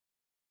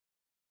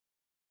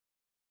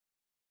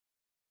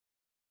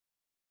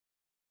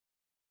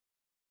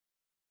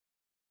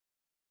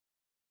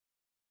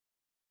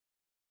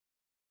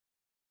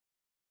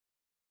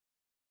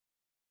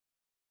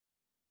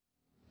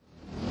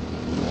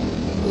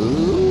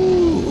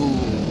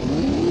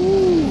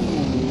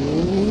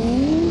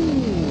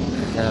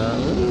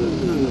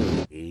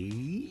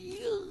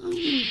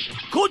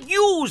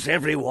news,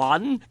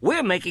 everyone!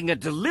 We're making a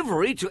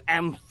delivery to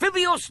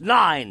Amphibious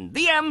 9,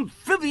 the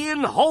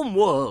amphibian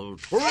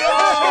homeworld.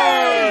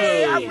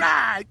 Hooray! All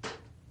right!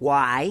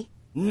 Why?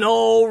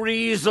 No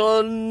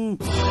reason.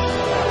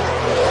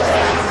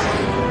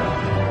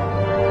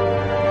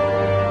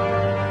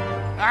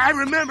 I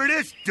remember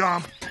this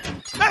dump.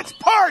 Let's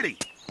party!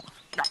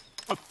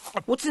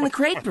 What's in the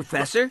crate,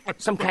 Professor?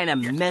 Some kind of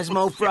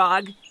mesmo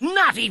frog?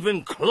 Not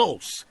even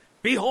close.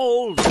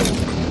 Behold,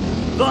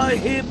 the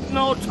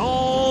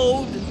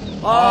Hypnotoad.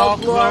 All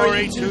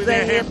glory to the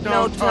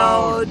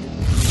Hypnotoad.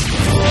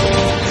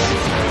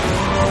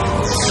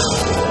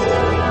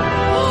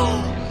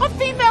 A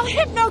female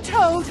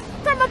Hypnotoad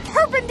from a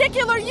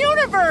perpendicular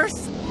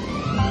universe!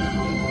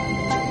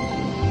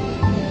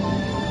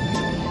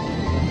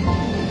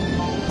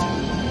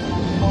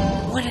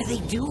 What are they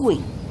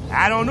doing?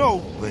 I don't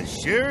know, but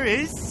sure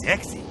is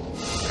sexy.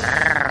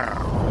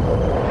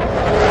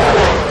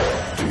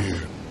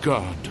 Dear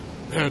God,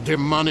 their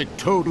demonic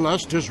toad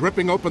lust is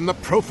ripping open the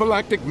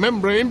prophylactic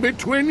membrane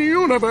between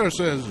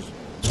universes.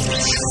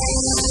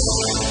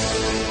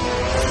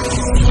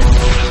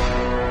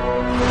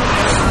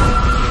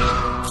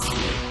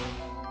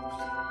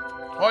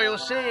 For you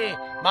see,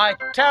 my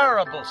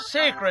terrible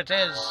secret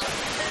is...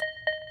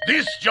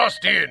 This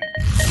just in.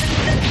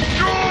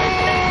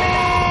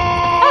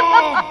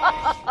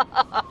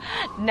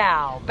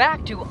 Now,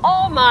 back to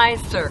all my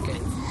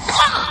circuits.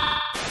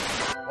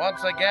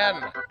 Once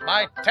again,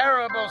 my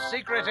terrible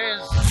secret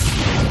is...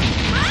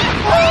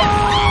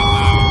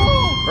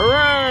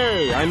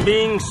 Hooray! I'm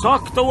being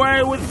sucked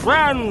away with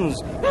friends.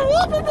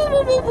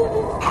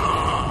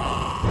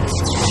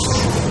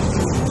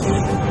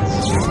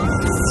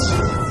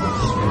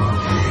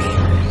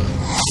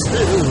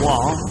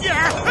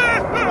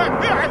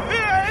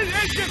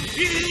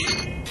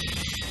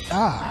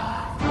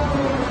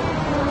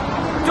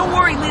 Don't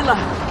worry, Leela.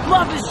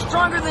 Love is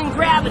stronger than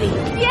gravity.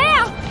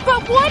 Yeah,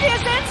 but what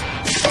isn't?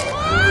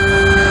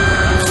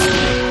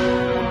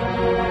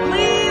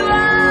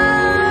 Leela!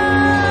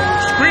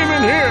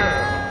 Screaming here!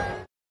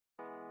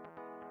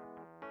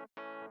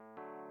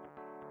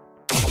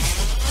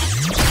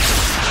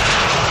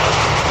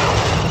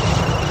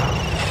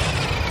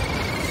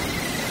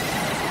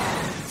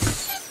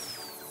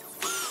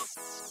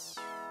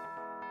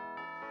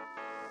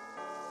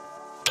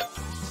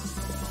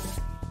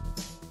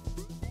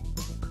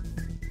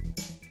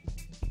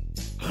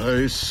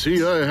 I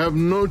see I have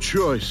no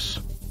choice.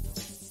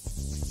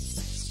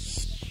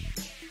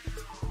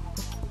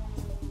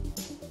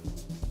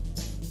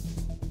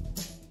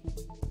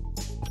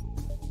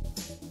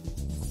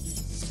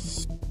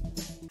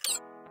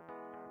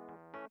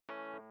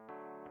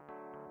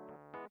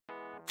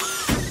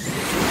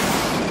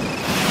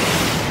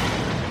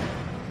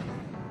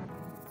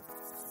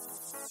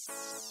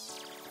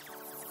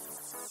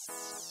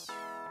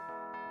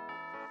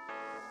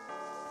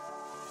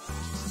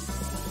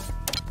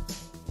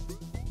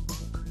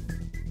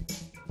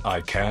 I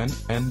can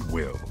and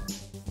will.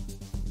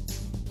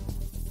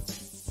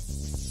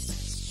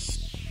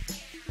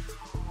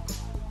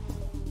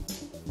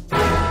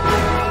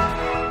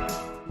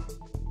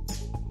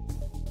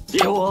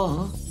 You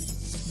are?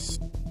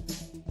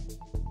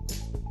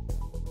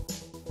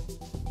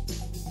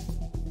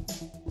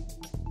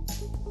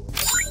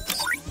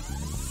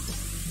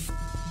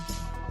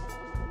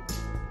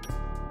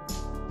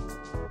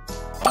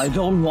 I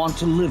don't want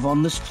to live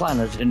on this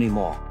planet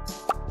anymore.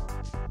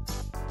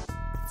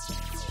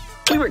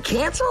 We were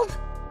canceled?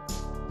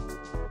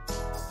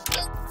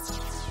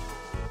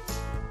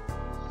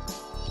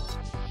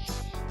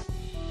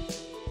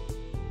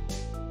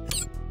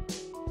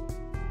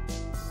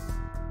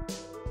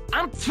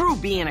 I'm through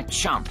being a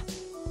chump.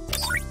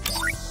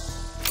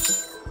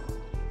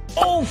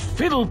 Oh,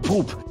 fiddle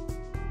poop!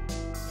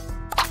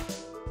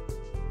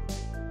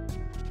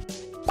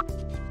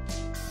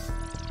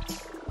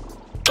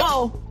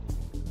 Oh!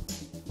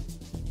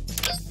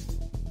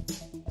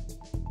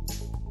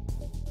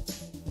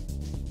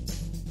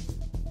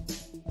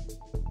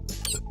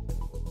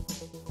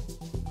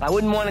 I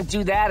wouldn't want to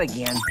do that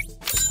again.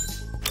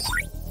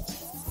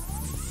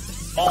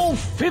 Oh,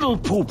 fiddle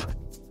poop!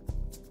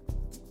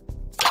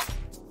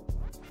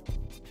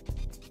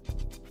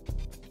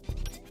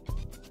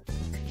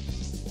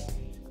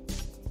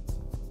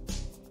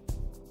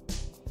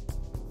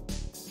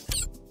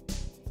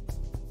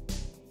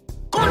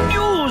 Good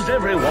news,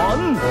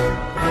 everyone!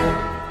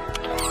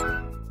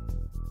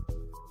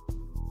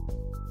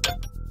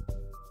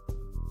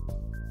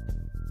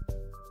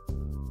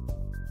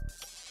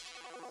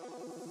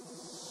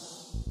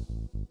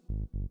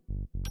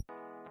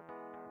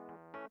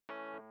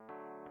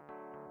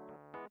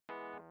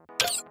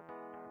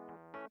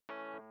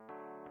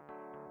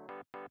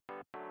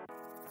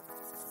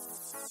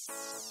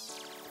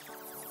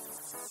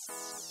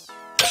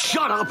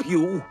 Shut up,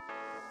 you!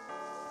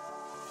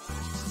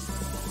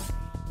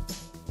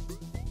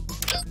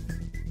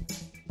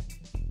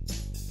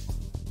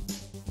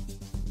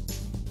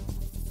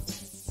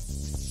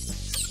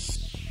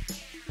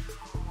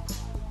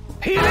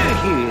 Here,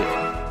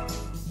 here!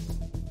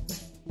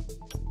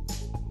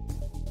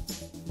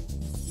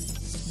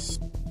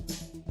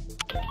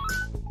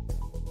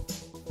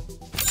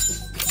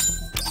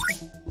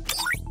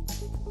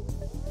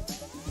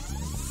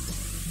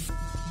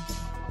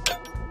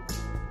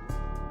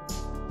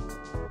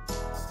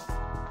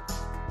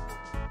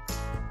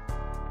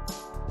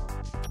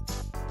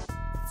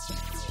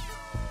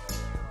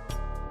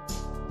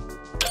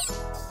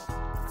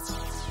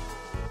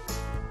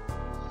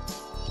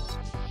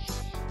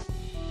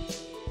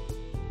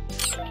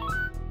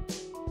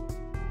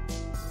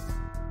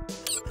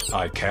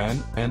 I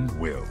can and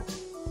will.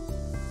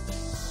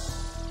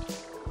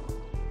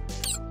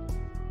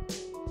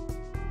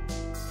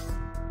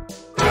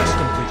 Task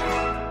completed.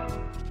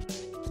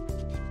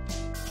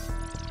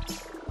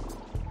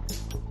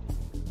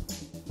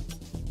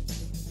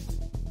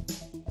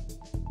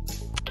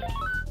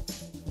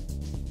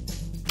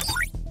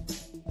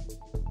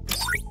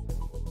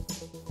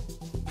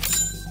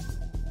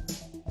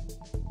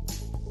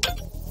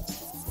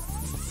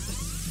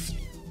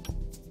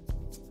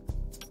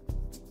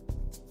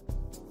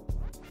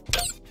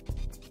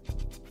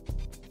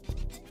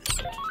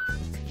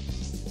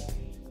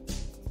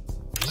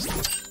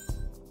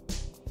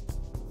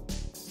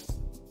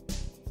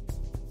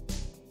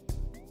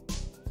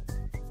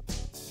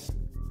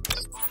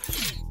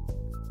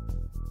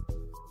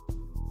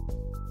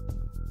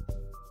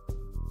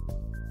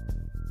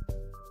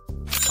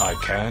 I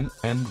can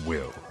and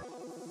will.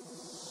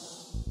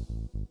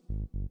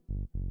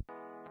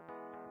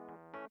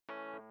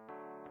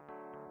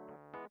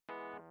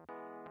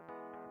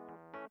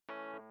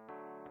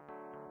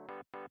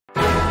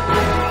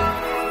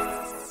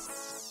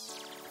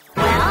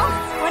 Well,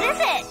 what is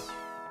it?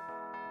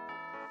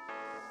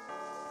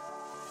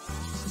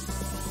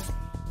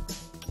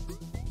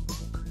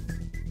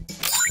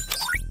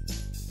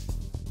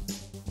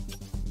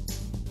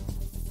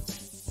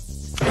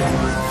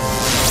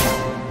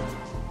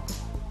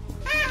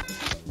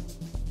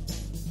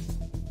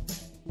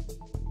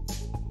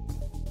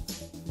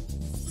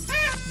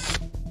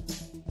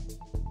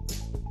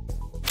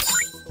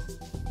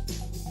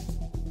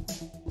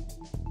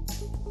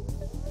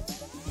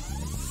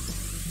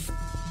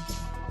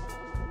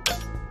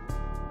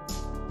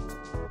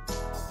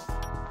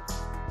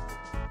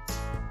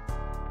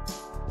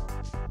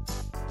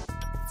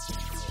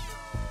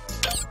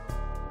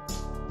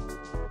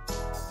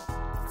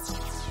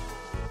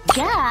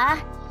 Yeah.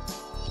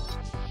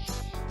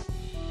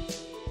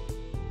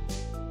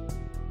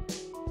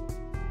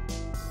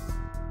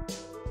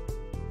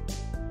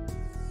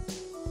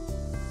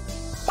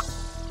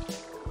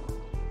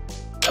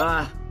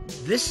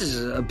 This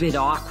is a bit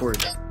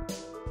awkward.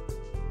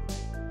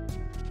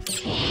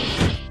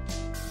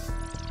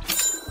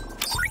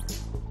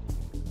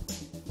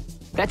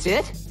 That's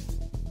it?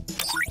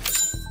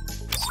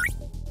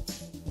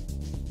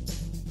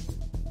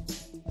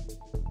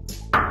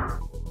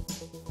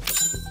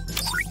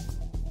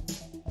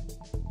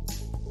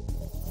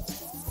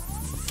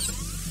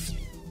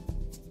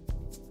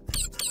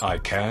 I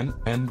can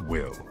and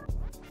will.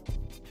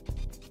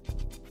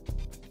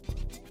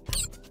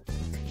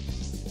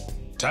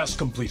 Task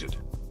completed.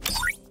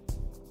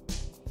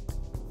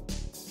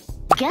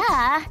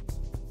 Yeah.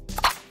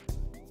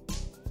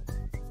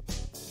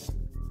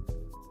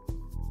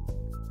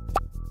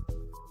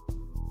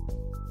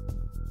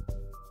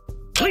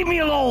 Leave me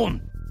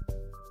alone!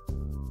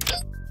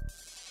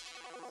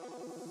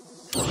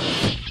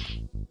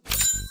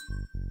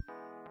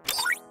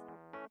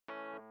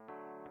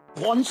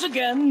 Once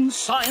again,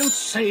 science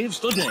saves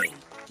the day.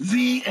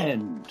 The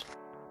end.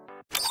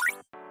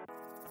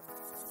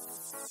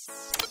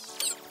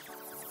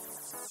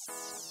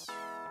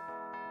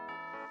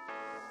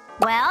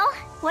 Well,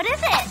 what is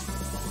it?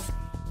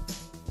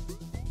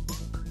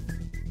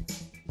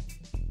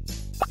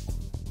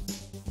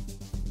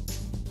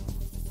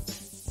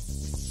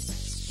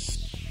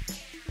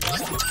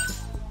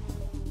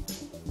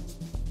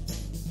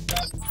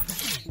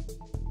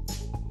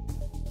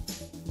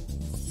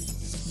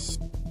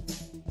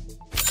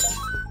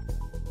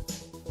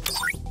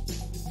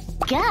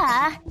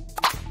 Yeah.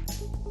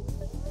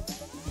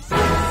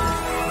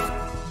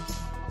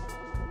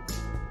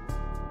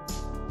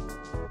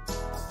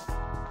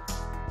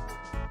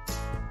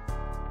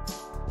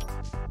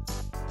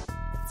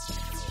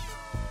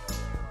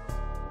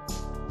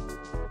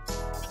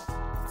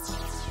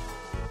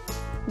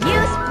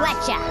 You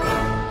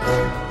split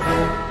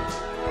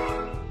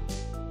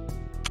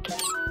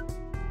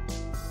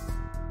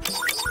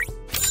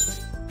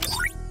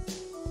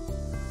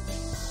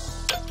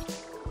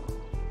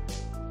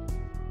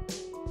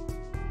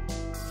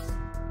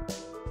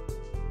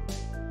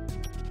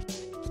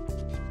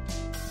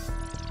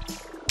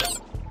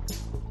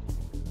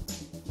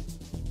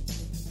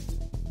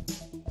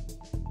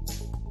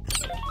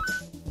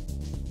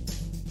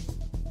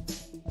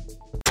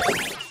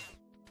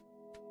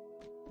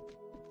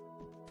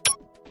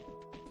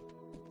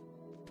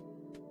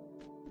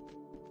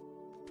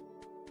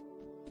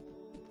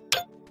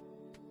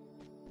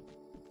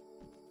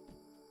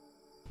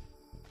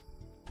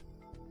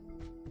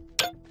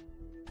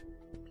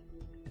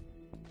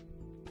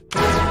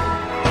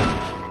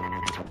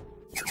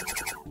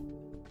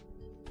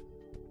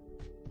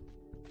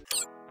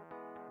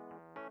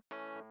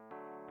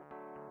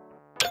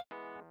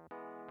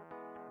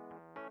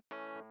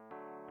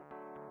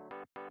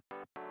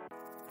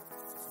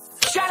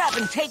Shut up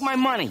and take my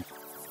money!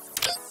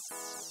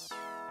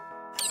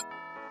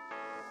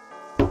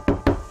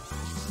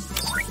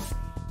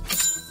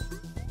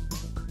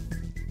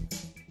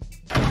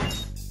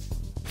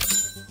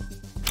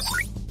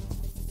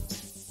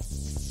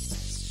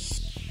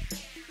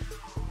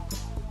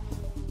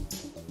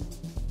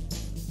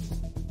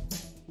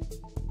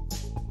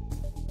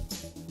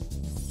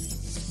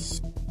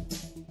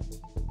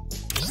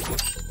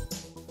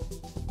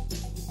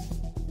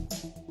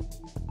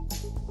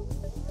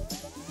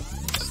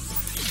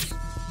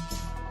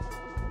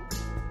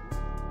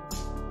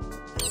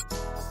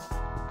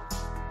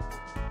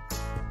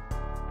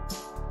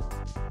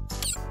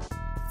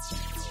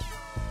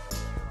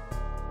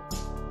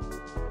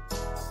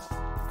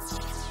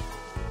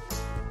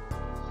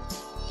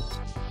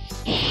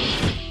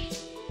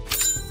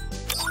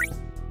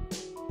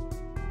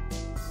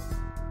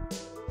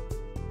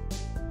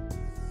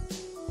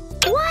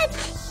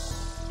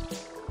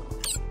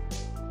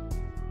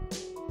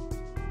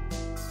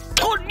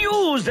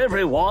 How's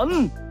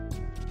everyone?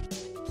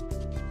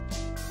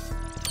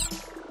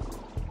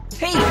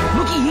 Hey,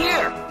 looky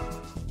here!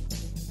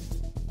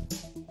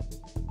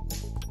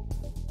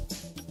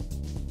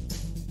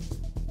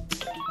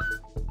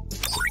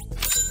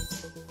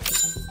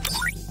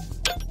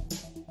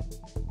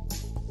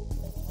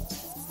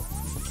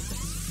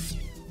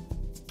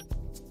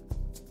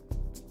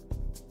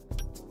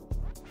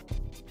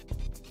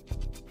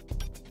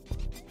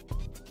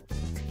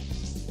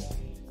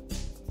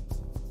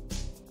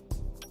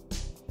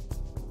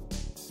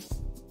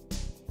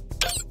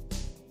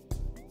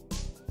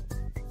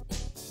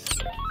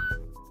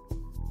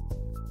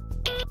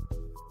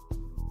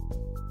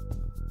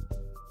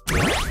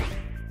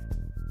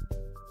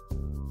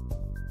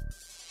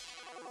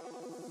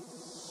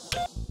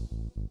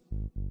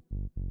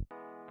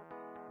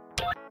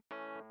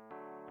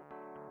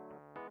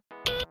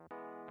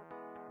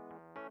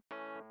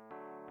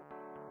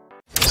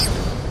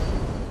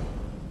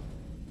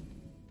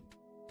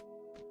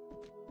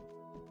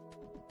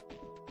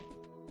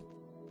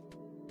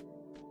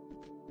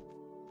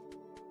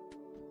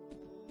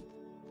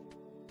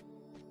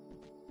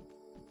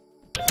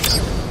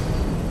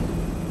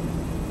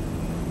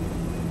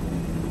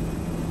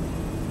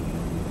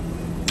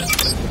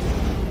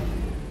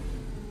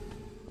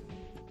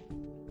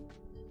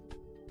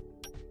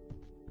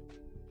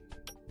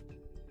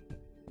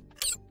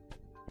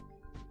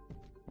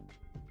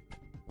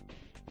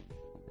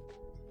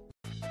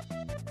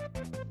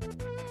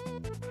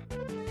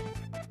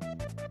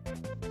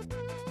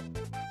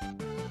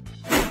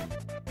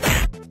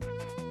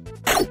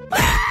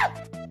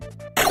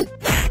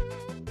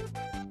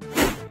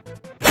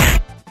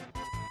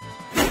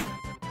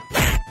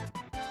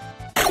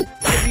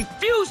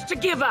 Refuse to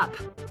give up!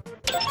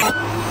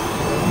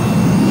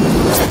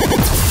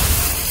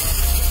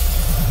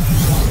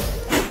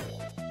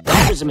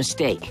 That was a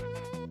mistake.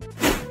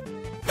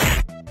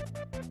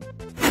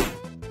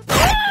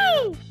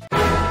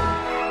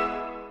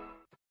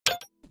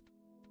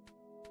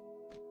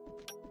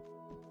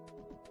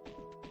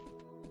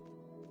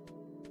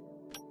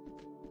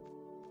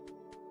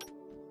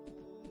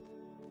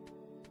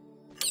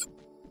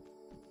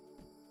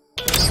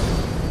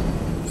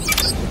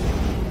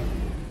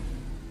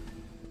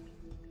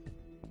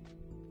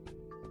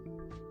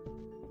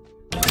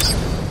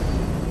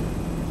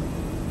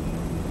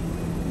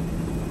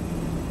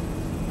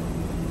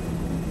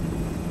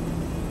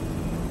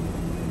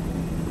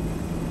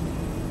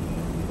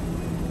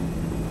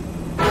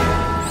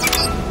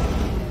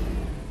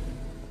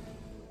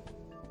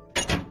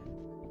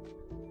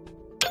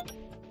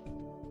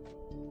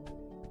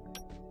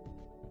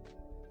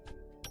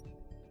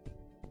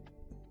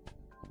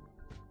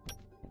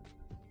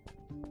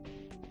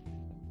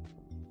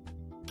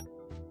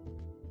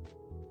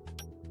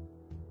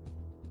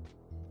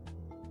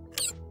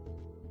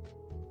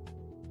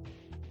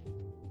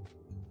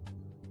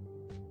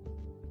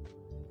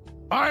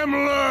 I'm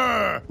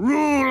Lur,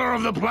 ruler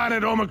of the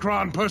planet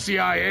Omicron Pussy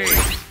IA.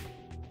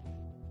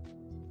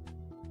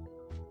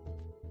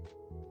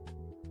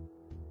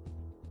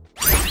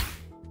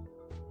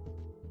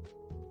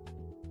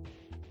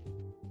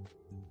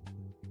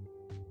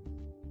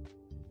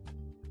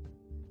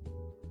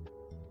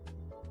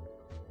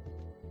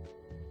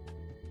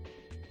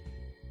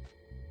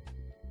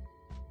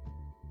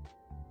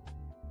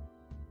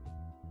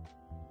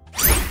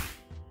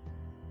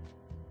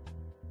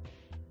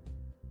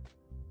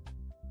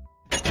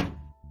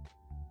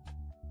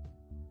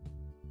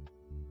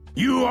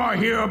 You are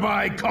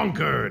hereby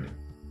conquered.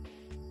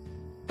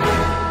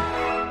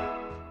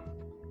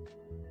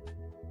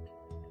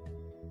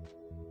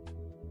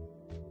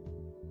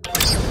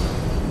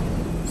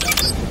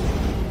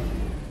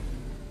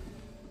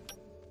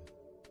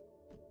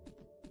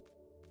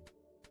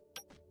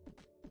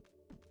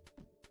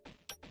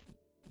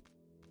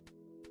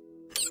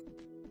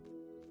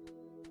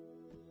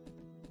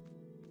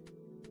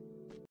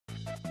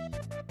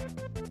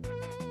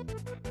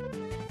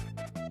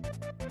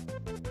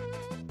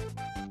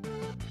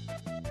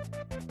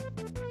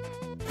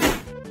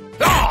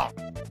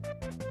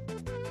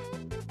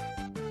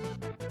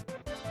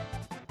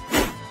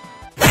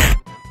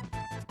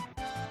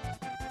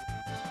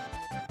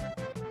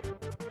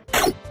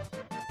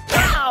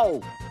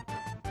 Ow!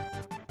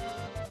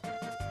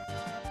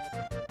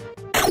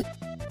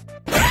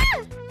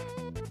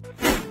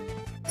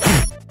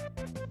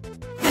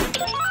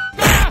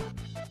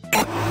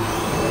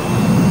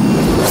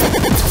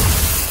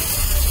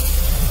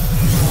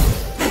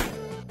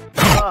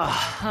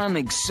 I'm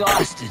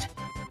exhausted.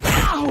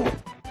 Ow!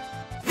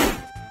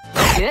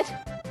 That's it?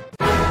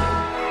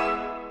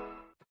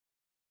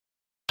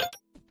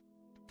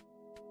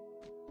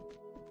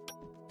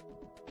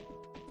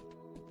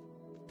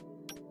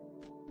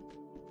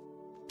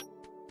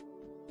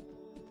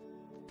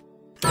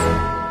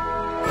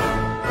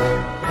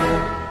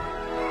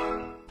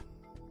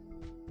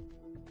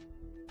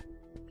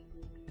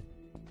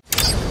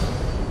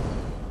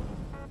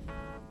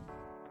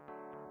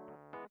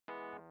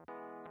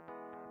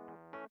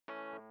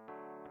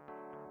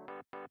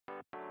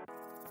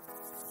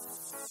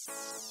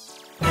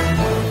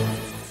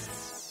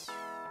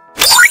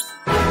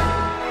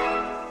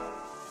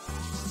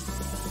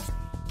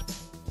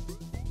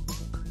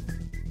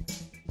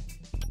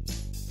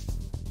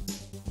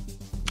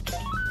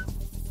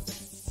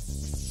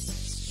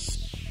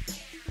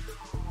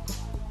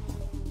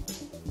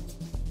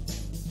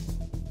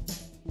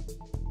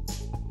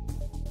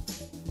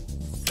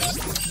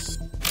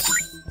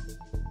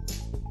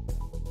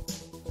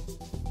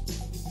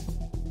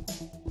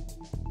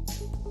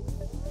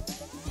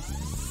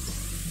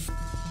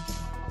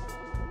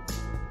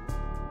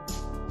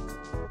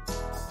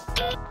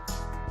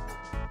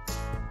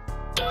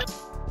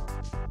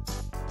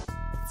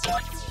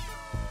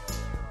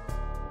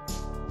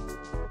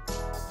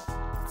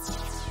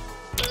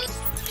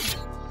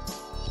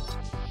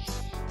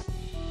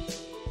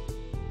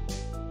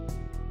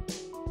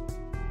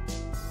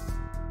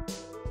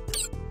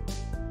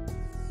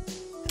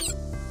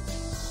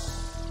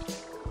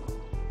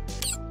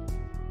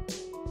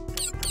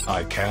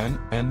 I can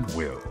and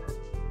will.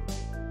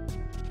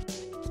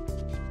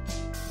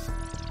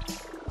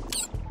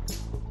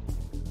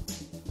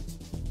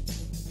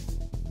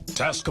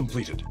 Task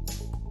completed.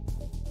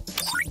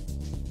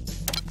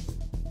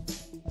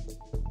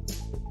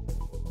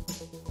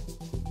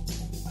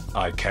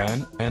 I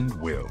can and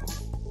will.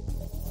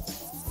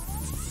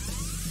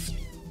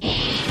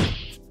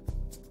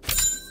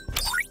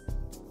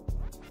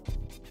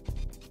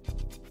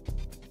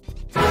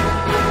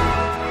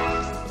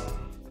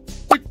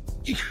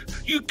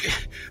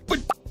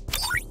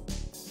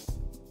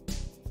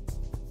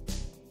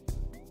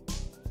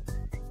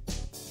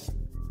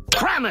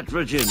 Cram it,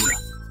 Virginia.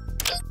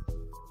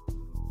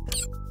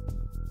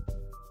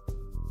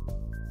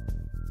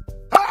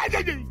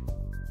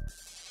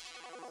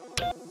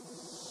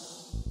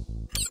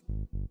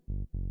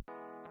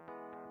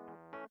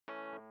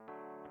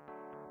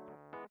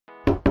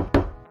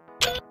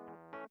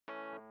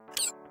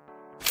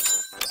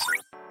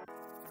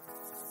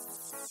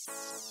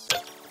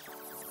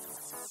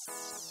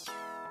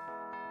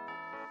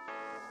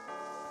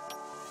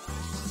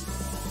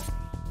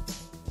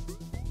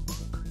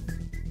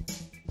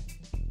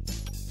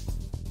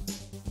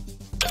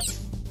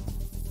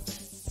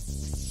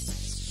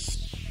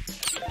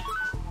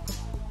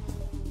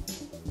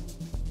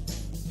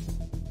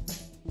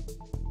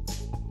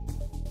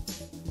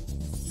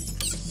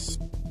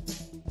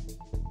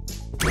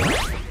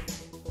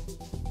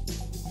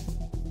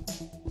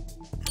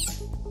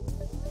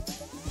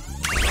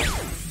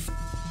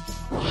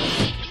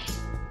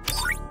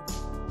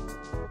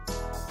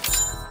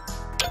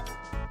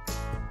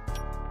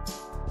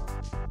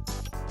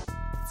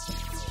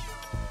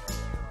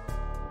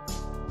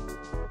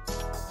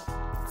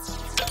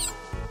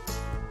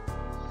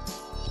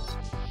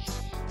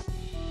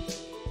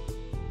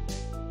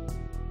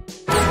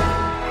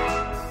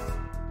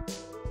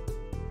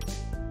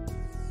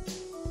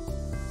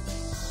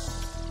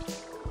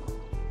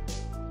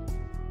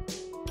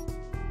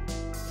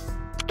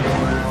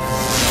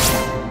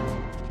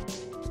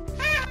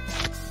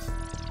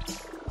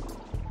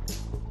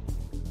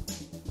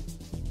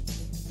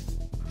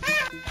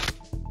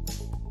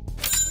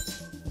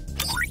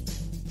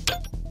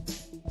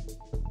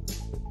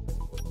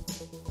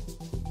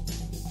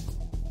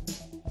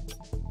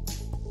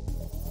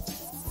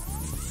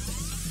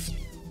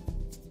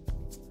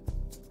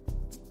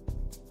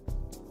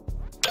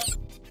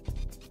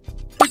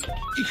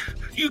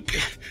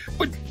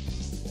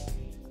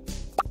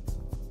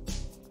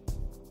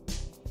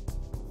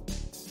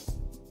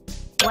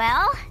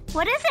 Well,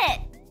 what is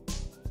it?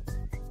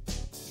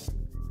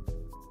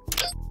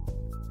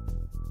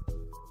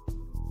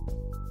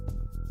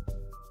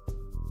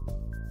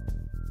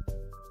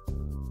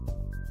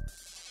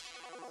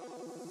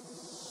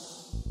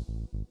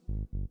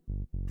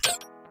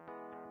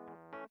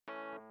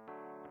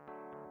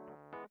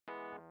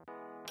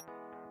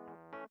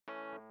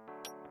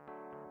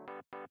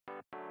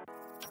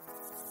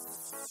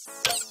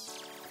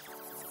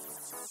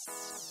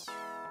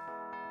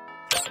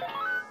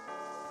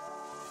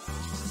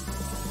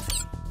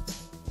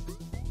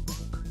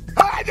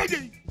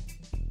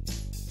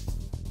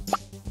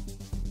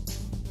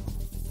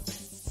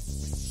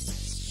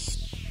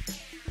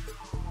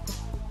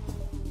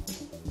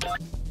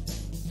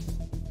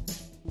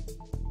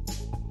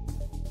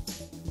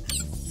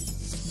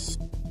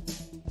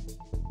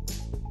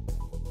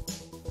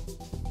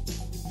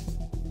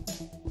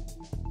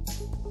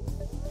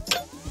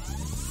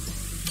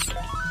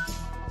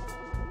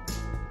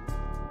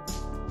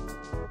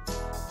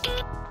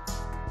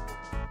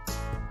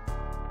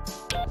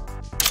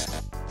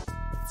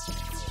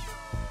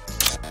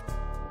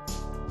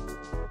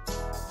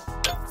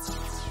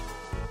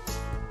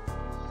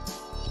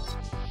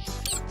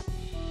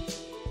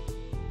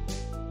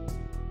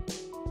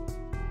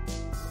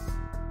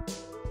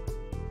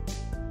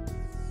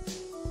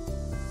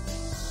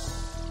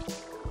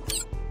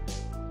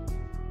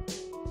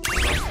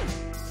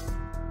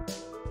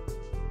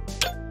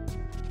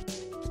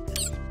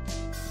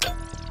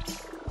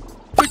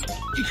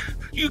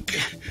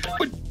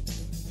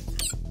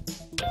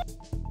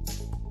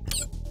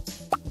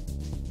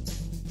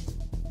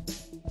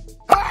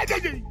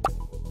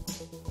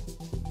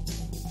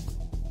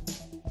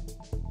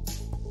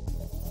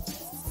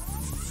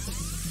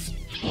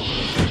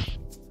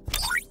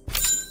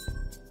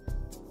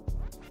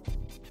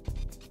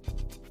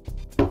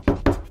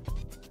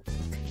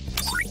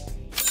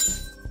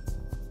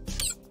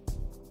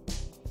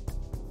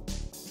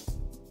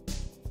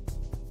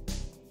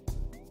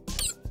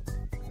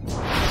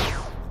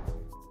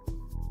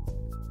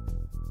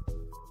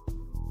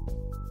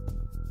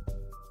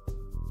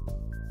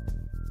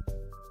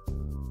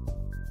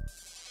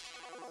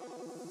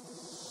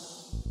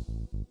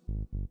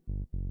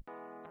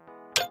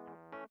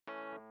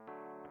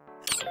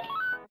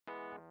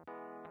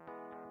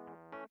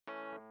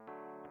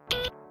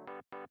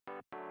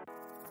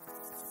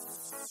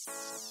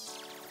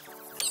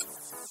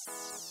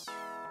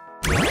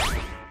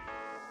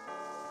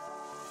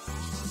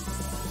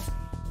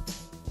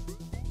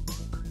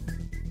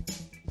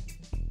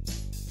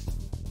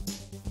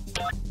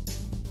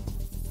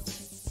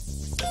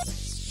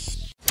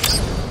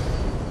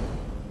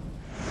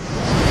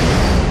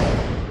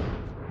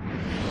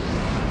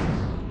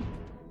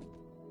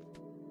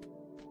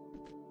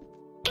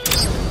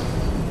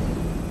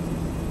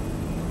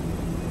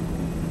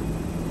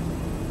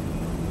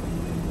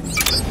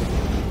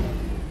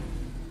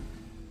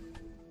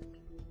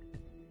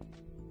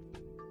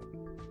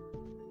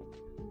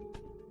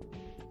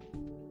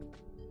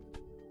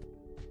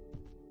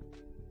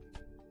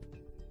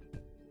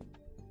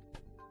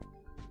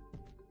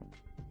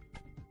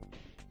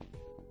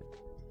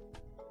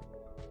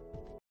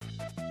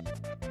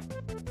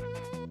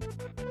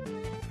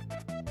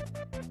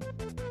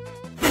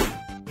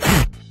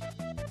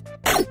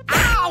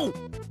 Ow!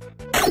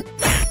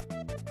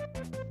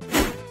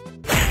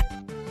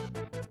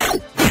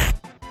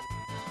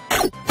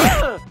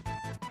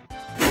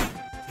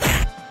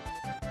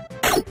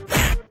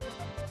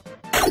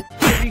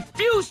 I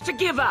refuse to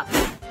give up!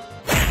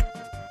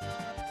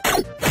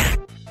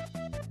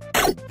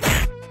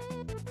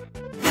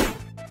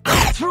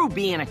 I'm through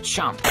being a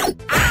chump.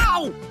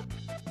 Ow!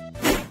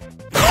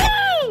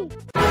 Woo!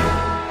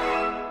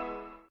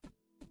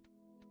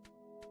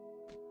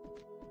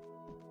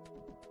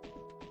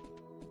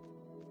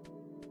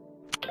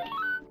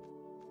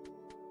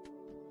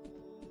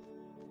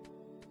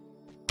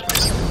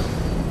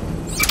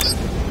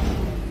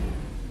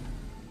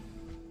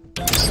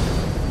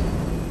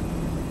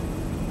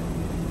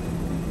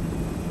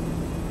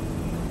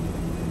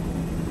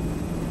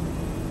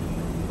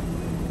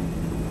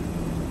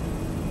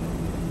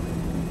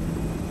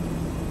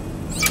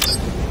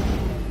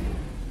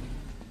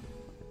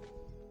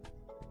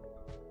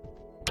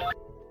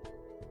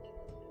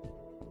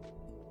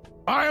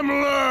 I am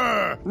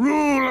Lur,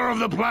 ruler of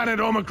the planet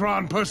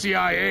Omicron Pussy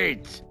I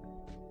ate.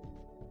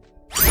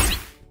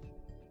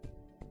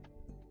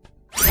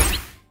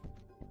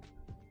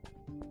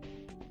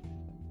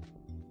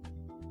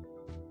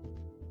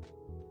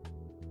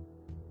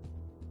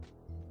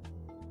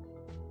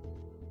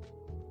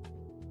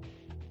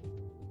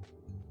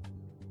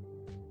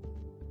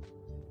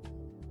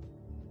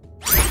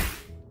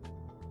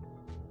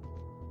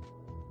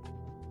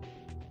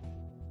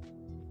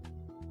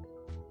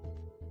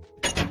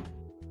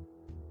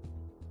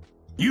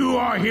 You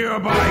are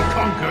hereby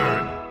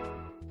conquered.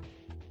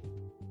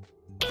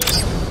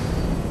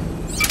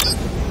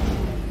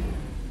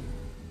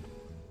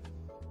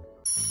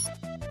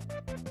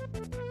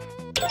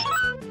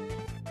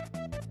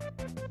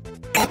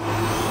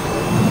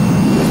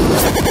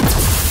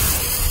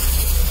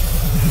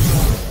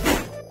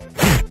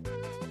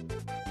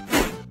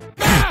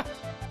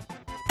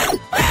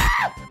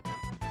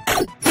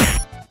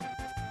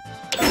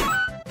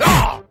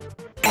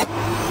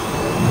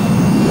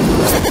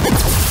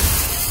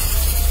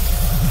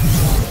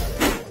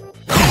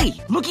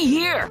 Looky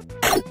here!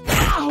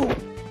 Ow!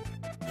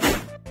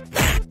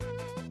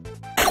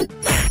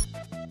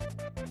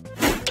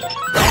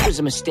 That was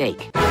a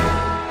mistake.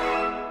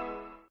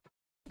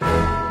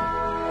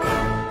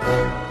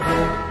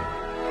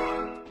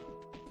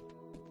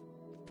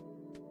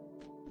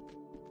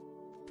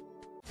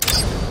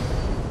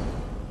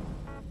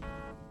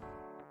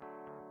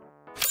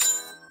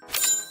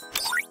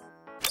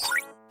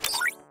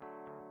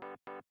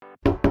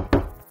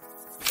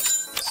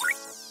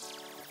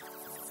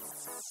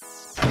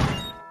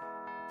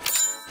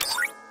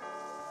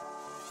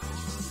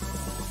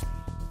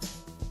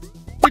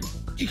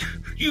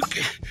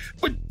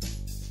 But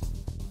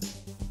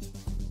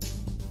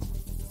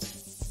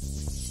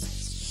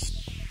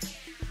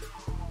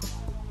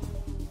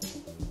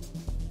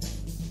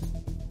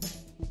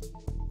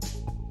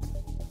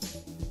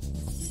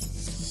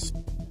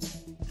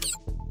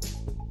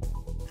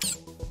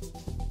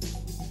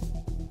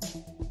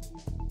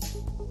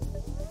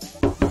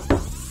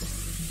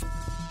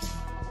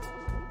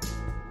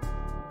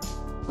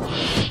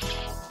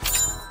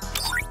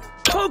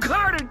Poke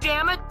harder,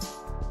 damn it!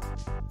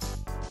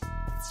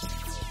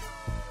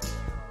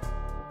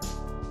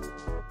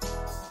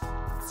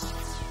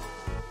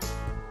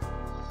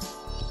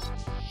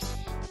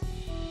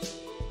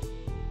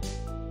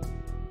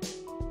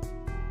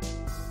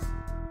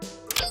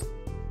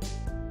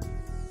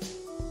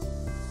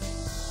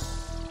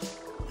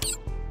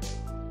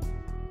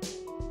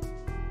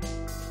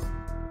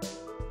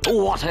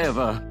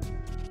 Whatever.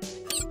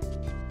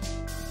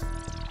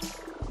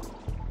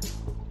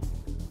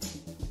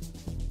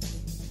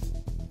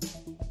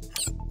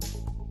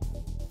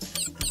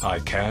 I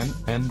can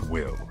and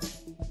will.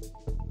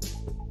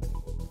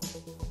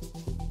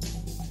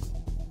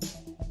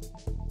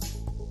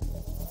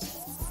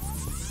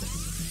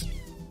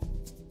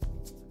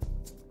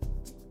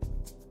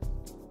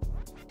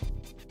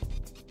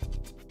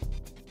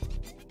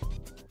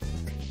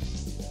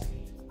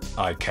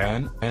 I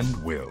can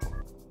and will.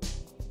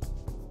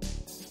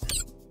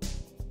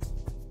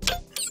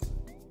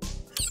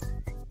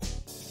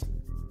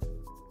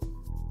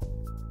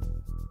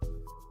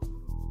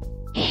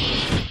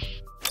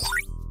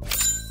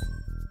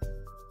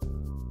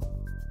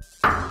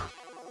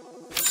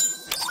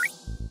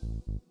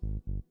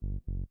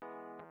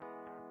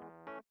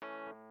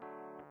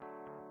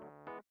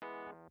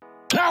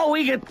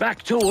 we get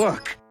back to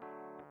work.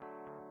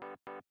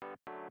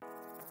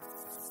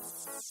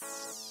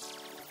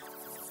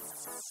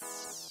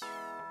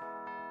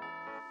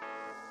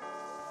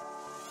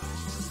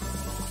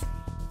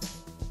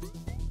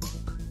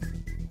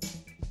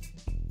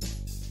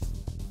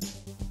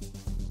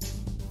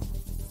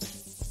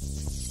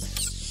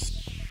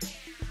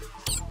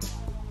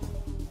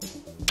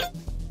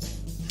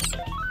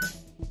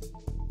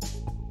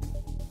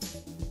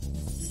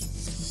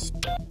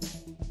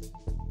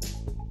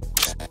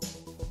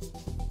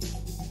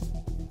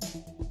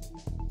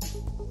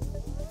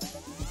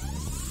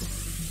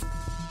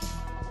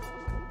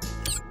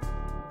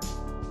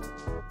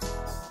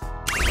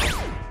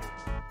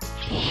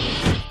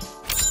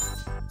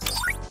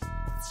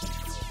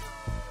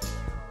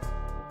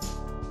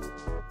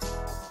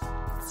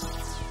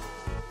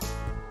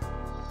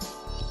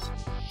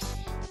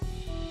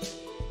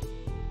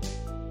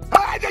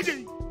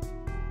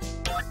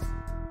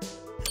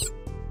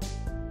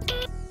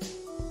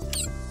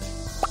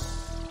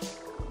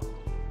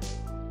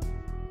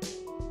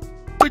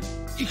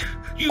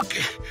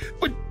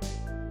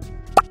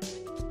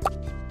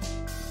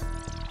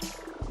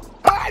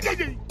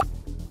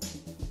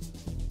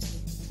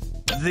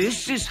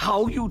 This is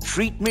how you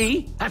treat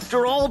me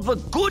after all the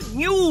good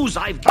news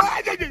I've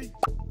given?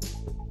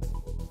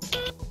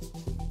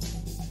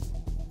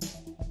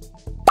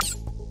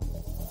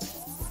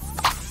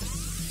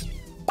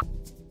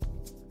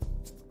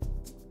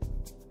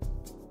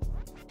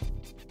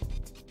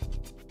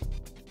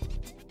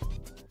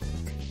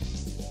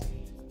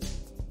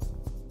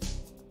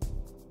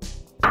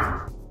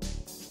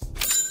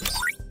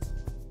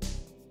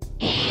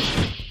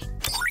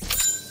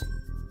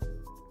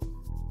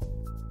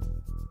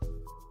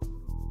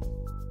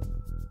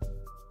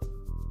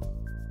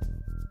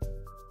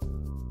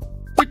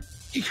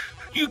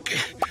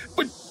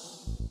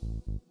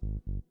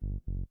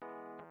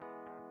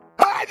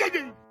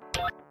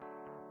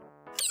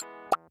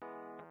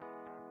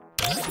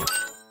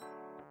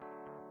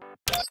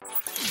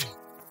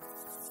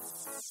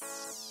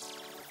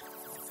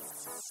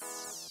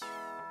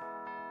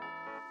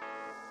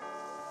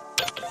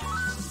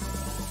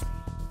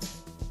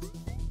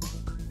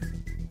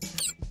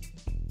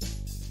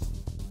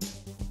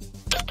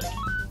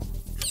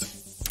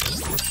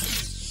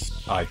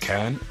 I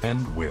can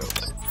and will.